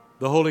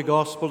The Holy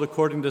Gospel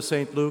according to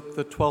St. Luke,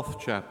 the 12th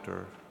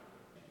chapter.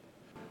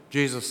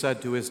 Jesus said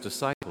to his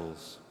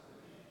disciples,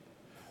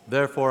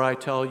 "Therefore I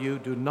tell you,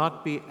 do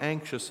not be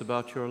anxious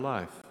about your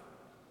life,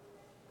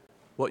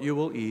 what you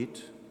will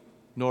eat,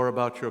 nor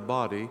about your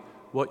body,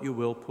 what you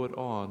will put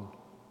on.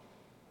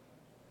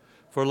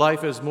 For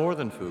life is more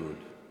than food,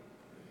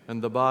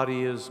 and the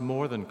body is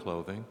more than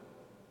clothing.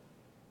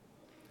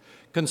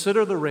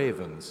 Consider the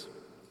ravens.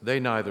 They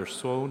neither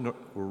sow nor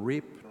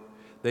reap.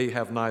 They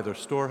have neither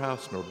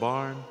storehouse nor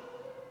barn,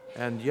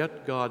 and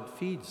yet God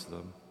feeds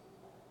them.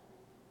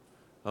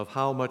 Of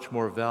how much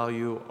more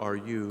value are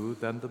you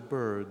than the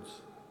birds?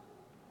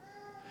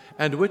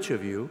 And which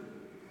of you,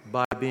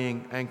 by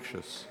being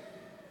anxious,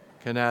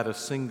 can add a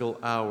single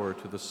hour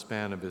to the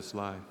span of his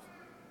life?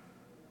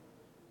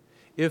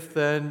 If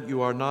then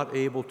you are not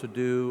able to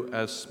do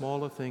as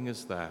small a thing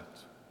as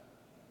that,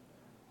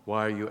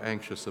 why are you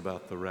anxious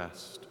about the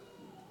rest?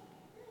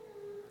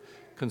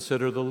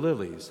 Consider the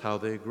lilies, how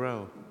they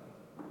grow.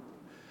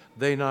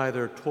 They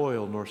neither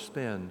toil nor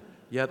spin,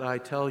 yet I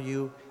tell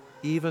you,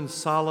 even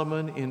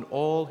Solomon in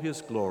all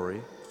his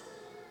glory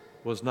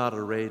was not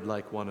arrayed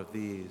like one of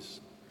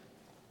these.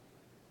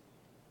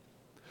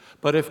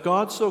 But if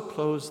God so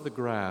clothes the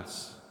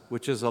grass,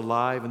 which is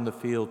alive in the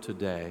field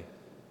today,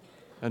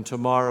 and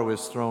tomorrow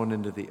is thrown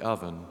into the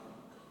oven,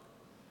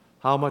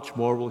 how much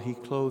more will he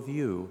clothe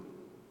you,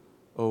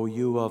 O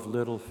you of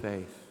little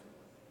faith?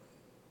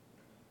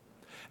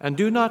 And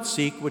do not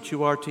seek what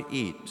you are to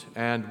eat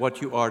and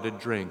what you are to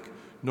drink,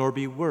 nor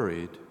be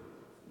worried.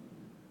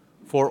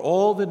 For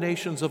all the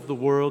nations of the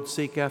world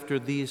seek after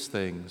these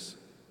things,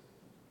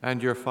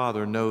 and your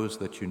Father knows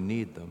that you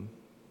need them.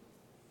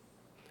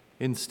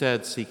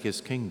 Instead, seek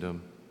his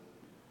kingdom,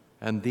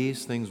 and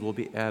these things will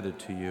be added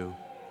to you.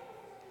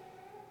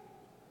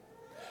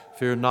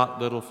 Fear not,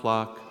 little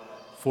flock,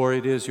 for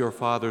it is your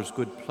Father's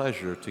good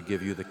pleasure to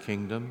give you the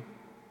kingdom.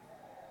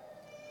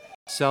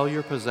 Sell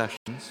your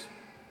possessions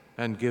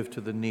and give to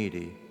the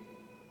needy.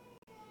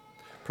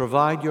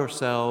 Provide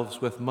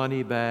yourselves with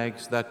money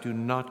bags that do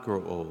not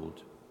grow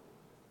old,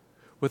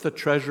 with a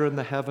treasure in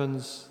the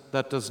heavens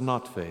that does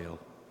not fail,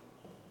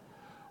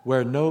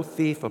 where no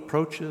thief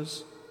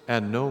approaches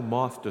and no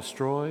moth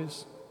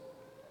destroys.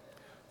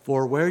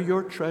 For where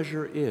your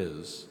treasure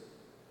is,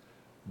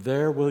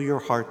 there will your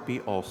heart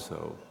be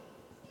also."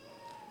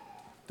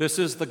 This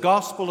is the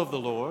gospel of the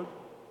Lord.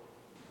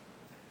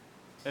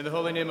 In the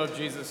holy name of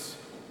Jesus,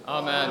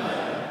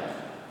 amen.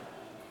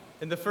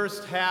 In the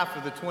first half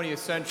of the 20th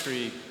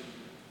century,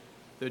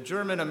 the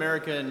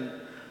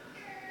German-American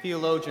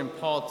theologian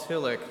Paul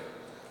Tillich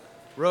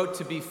wrote,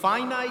 "To be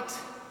finite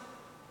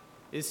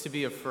is to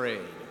be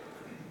afraid."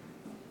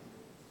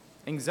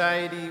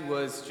 Anxiety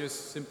was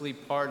just simply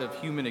part of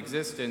human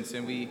existence,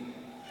 and we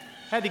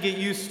had to get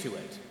used to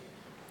it.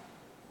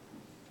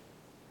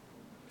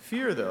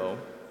 Fear, though,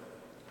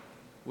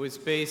 was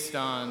based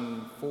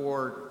on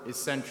 4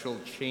 essential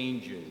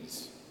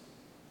changes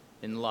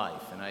in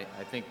life, and I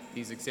think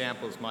these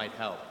examples might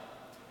help.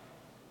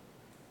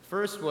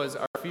 First was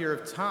our fear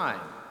of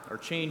time, or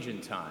change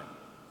in time.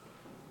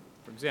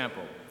 For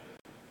example,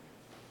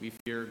 we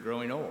fear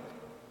growing old.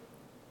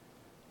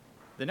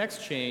 The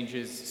next change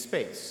is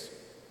space.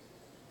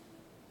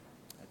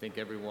 I think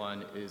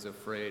everyone is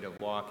afraid of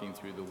walking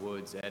through the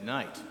woods at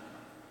night.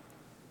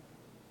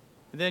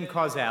 And then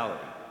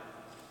causality,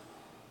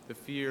 the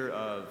fear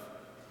of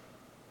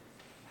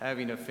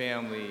having a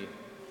family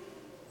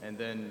and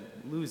then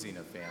losing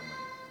a family.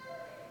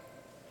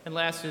 And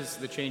last is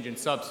the change in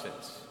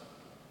substance.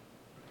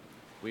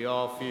 We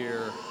all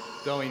fear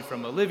going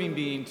from a living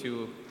being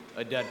to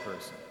a dead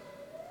person.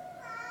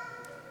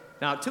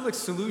 Now, Tillich's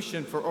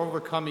solution for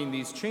overcoming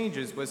these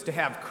changes was to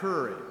have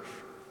courage.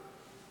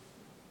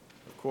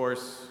 Of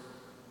course,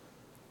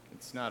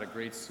 it's not a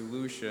great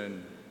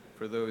solution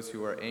for those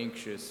who are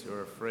anxious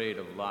or afraid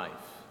of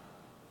life.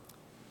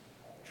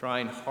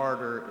 Trying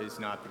harder is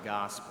not the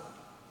gospel.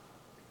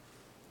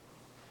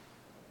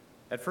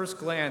 At first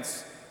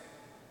glance,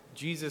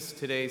 Jesus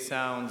today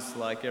sounds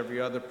like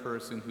every other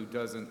person who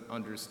doesn't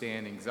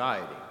understand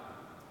anxiety.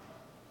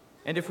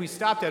 And if we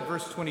stopped at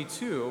verse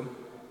 22,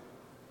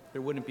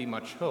 there wouldn't be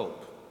much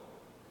hope.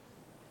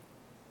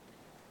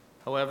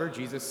 However,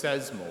 Jesus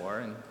says more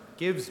and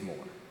gives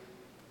more.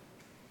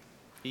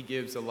 He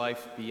gives a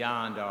life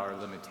beyond our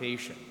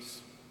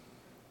limitations.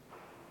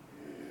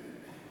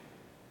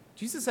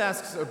 Jesus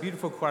asks a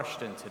beautiful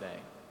question today.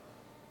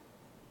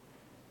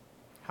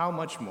 How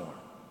much more?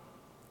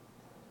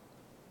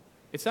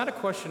 It's not a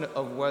question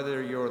of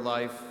whether your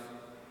life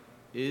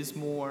is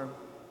more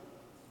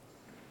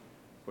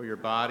or your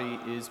body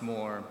is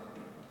more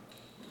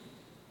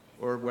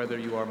or whether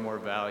you are more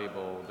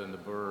valuable than the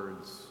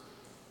birds.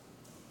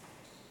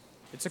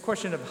 It's a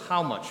question of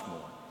how much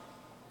more.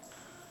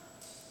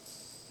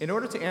 In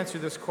order to answer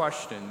this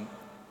question,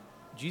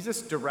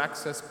 Jesus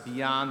directs us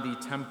beyond the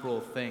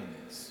temporal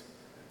things.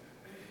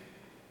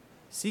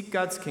 Seek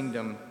God's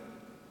kingdom,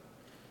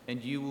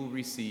 and you will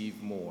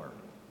receive more.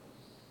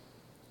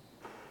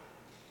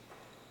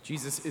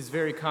 Jesus is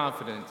very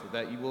confident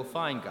that you will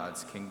find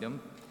God's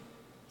kingdom,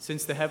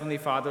 since the Heavenly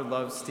Father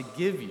loves to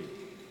give you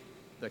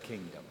the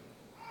kingdom.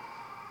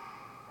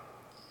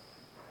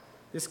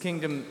 This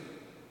kingdom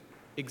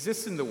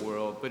exists in the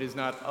world, but is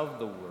not of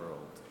the world.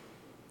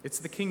 It's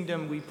the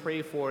kingdom we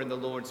pray for in the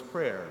Lord's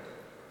Prayer.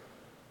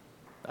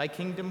 Thy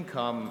kingdom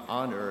come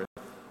on earth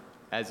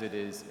as it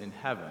is in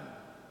heaven.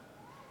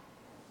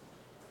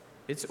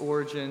 Its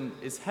origin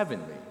is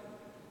heavenly.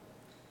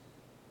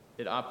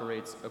 It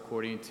operates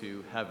according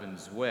to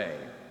heaven's way.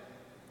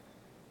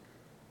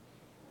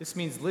 This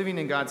means living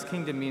in God's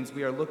kingdom means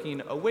we are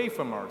looking away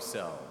from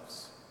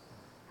ourselves.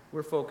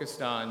 We're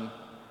focused on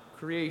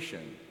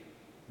creation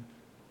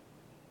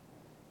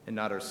and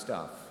not our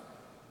stuff.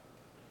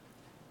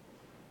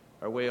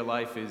 Our way of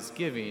life is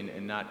giving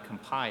and not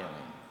compiling.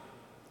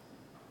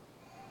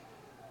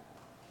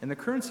 And the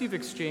currency of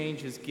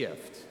exchange is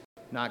gift,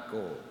 not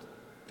gold.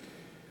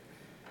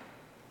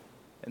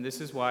 And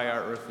this is why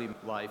our earthly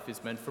life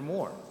is meant for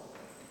more.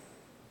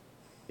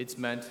 It's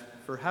meant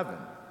for heaven.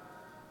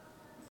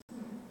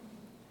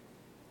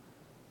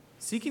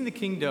 Seeking the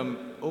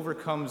kingdom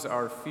overcomes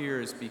our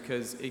fears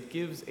because it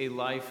gives a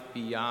life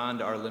beyond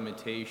our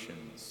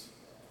limitations,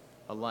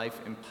 a life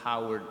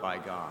empowered by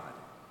God.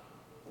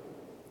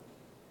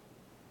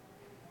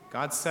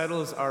 God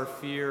settles our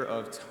fear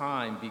of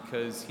time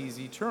because he's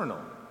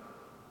eternal.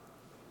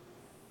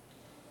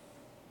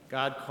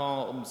 God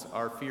calms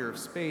our fear of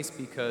space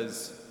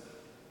because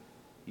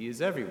he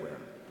is everywhere.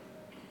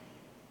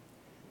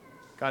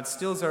 God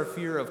stills our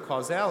fear of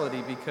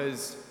causality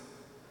because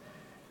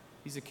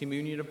he's a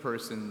communion of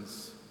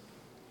persons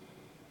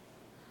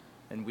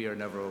and we are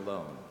never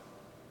alone.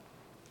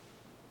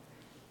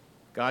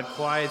 God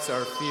quiets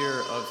our fear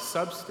of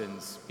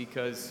substance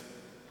because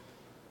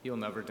he'll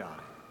never die.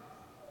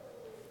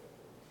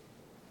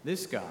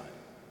 This God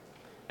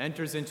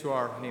enters into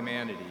our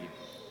humanity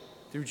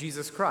through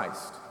Jesus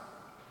Christ.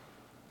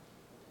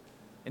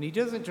 And he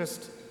doesn't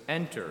just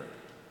enter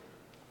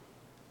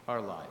our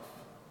life,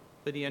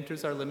 but he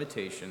enters our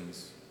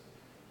limitations.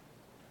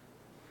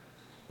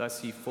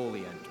 Thus, he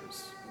fully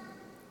enters.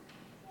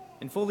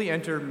 And fully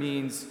enter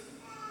means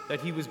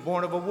that he was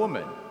born of a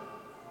woman.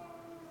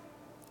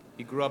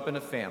 He grew up in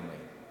a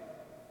family.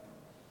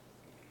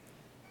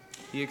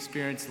 He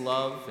experienced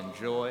love and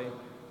joy,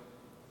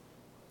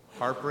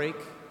 heartbreak.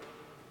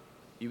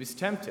 He was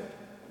tempted.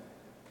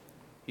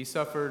 He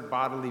suffered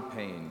bodily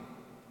pain.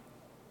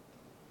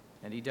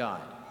 And he died.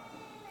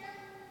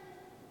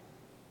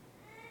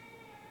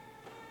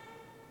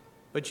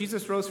 But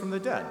Jesus rose from the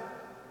dead,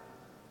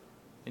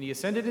 and he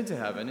ascended into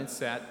heaven and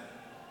sat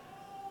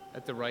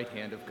at the right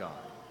hand of God.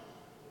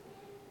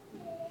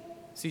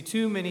 See,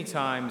 too many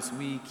times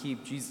we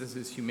keep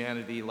Jesus'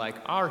 humanity like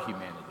our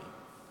humanity,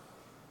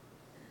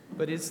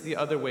 but it's the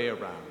other way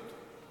around.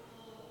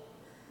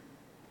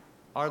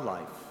 Our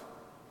life,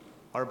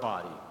 our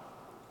body,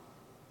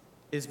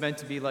 is meant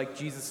to be like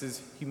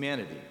Jesus'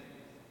 humanity,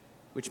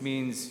 which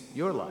means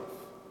your life,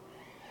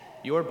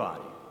 your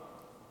body,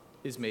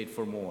 is made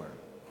for more.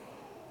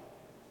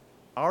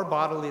 Our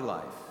bodily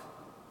life,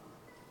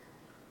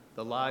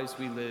 the lives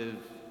we live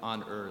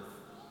on earth,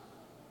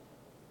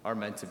 are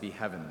meant to be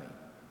heavenly.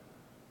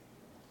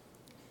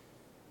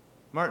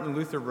 Martin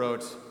Luther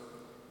wrote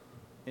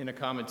in a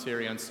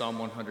commentary on Psalm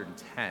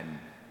 110,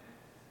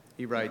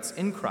 he writes,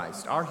 "In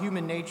Christ, our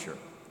human nature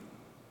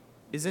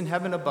is in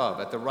heaven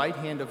above at the right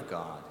hand of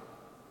God.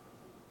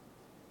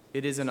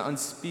 It is an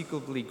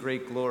unspeakably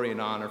great glory and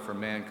honor for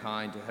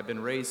mankind to have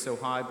been raised so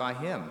high by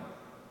him,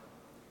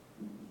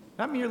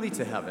 not merely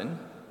to heaven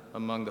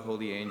among the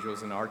holy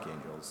angels and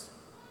archangels,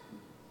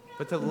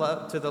 but to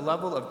the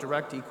level of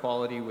direct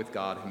equality with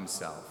God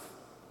himself."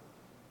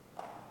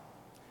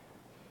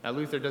 Now,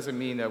 Luther doesn't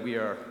mean that we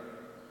are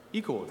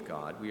equal with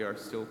God. We are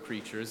still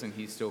creatures and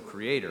he's still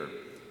creator.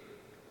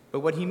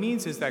 But what he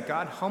means is that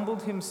God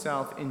humbled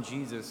himself in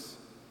Jesus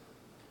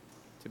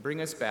to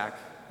bring us back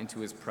into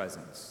his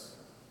presence.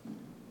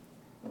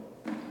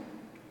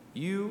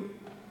 You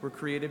were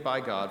created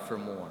by God for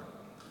more,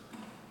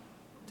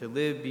 to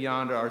live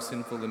beyond our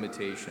sinful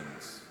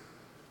limitations.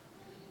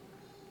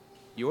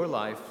 Your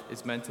life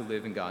is meant to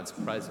live in God's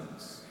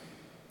presence.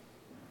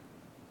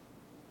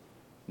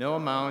 No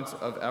amount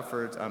of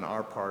effort on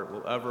our part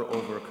will ever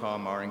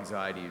overcome our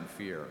anxiety and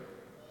fear.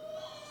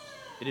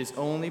 It is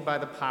only by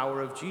the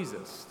power of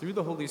Jesus, through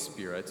the Holy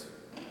Spirit,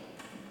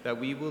 that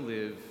we will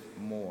live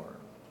more.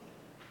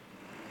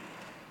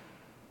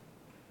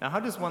 Now, how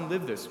does one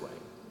live this way?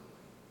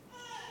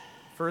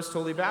 First,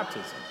 holy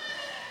baptism.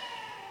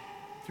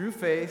 Through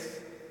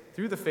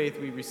the faith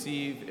we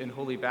receive in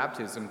holy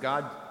baptism,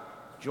 God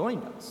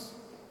joined us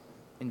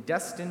and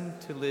destined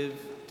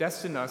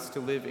us to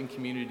live in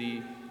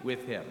community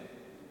with him.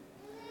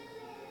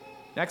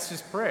 Next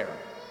is prayer.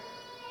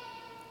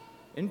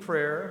 In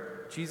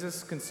prayer,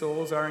 Jesus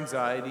consoles our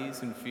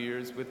anxieties and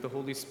fears with the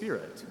Holy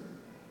Spirit.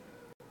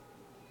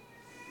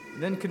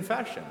 And then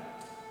confession.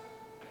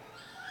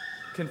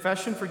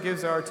 Confession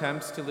forgives our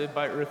attempts to live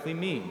by earthly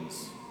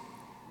means,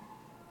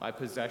 by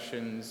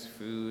possessions,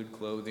 food,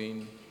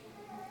 clothing,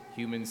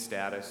 human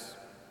status.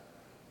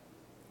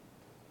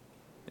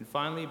 and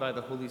finally by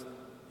the Holy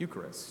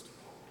Eucharist.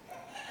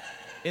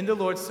 In the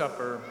Lord's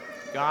Supper,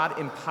 God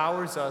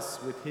empowers us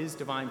with his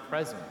divine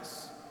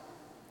presence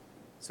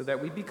so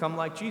that we become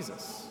like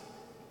Jesus,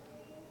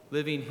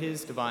 living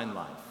his divine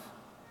life.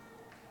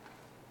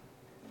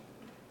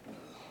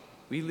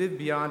 We live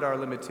beyond our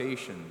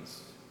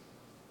limitations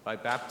by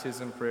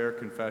baptism, prayer,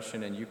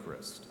 confession, and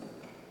Eucharist.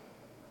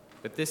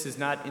 But this is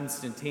not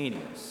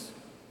instantaneous.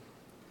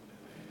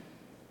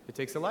 It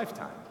takes a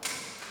lifetime,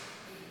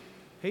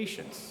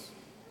 patience,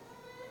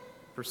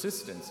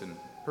 persistence, and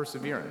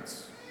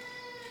perseverance.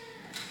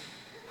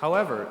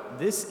 However,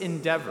 this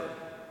endeavor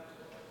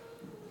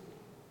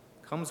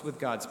comes with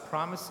God's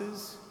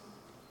promises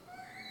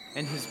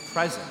and his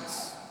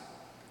presence.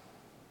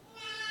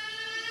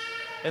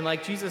 And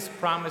like Jesus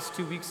promised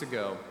 2 weeks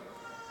ago,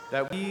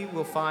 that we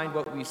will find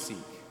what we seek.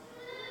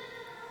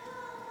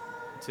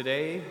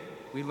 Today,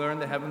 we learn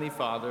the Heavenly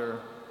Father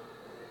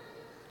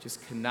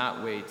just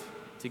cannot wait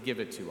to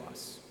give it to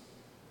us.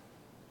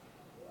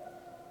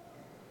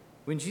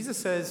 When Jesus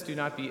says, "Do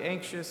not be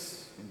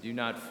anxious and do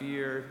not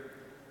fear,"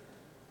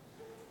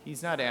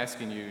 he's not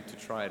asking you to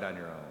try it on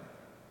your own.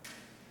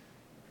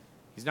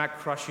 He's not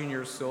crushing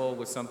your soul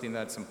with something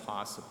that's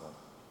impossible.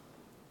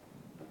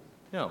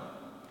 No,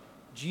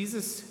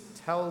 Jesus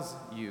tells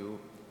you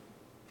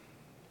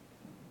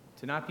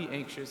to not be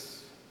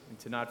anxious and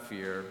to not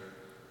fear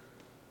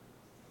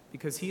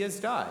because he has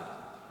died,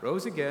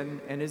 rose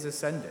again, and is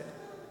ascended.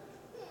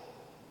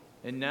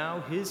 And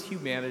now his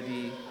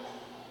humanity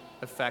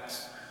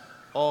affects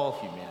all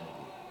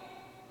humanity.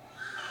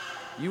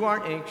 You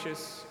aren't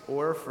anxious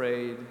or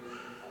afraid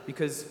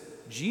because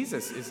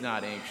Jesus is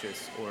not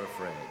anxious or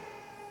afraid.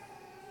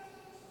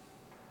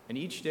 And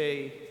each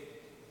day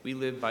we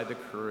live by the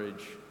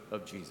courage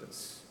of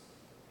Jesus.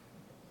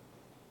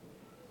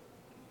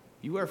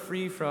 You are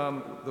free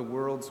from the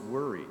world's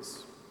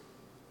worries.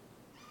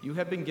 You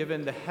have been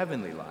given the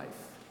heavenly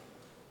life.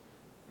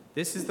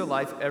 This is the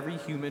life every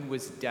human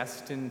was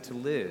destined to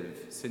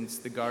live since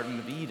the Garden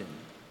of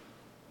Eden.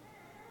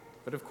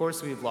 But of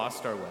course, we've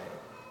lost our way.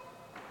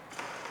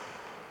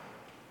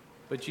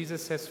 But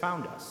Jesus has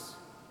found us,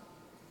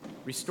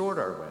 restored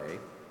our way,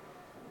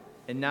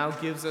 and now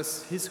gives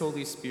us his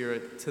Holy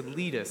Spirit to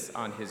lead us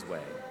on his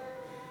way.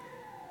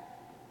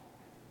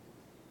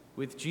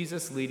 With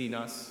Jesus leading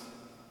us,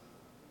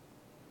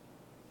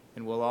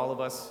 and will all of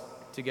us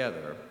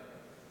together,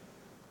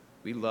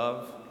 we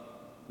love,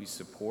 we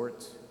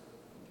support,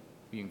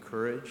 we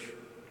encourage,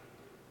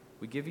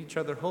 we give each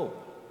other hope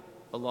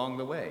along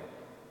the way,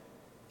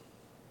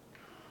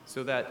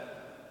 so that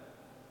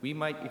we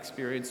might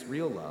experience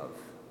real love,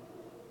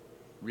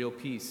 real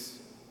peace,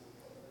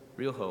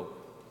 real hope,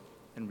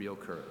 and real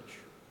courage.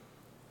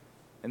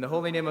 In the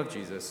holy name of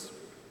Jesus,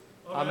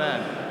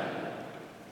 amen.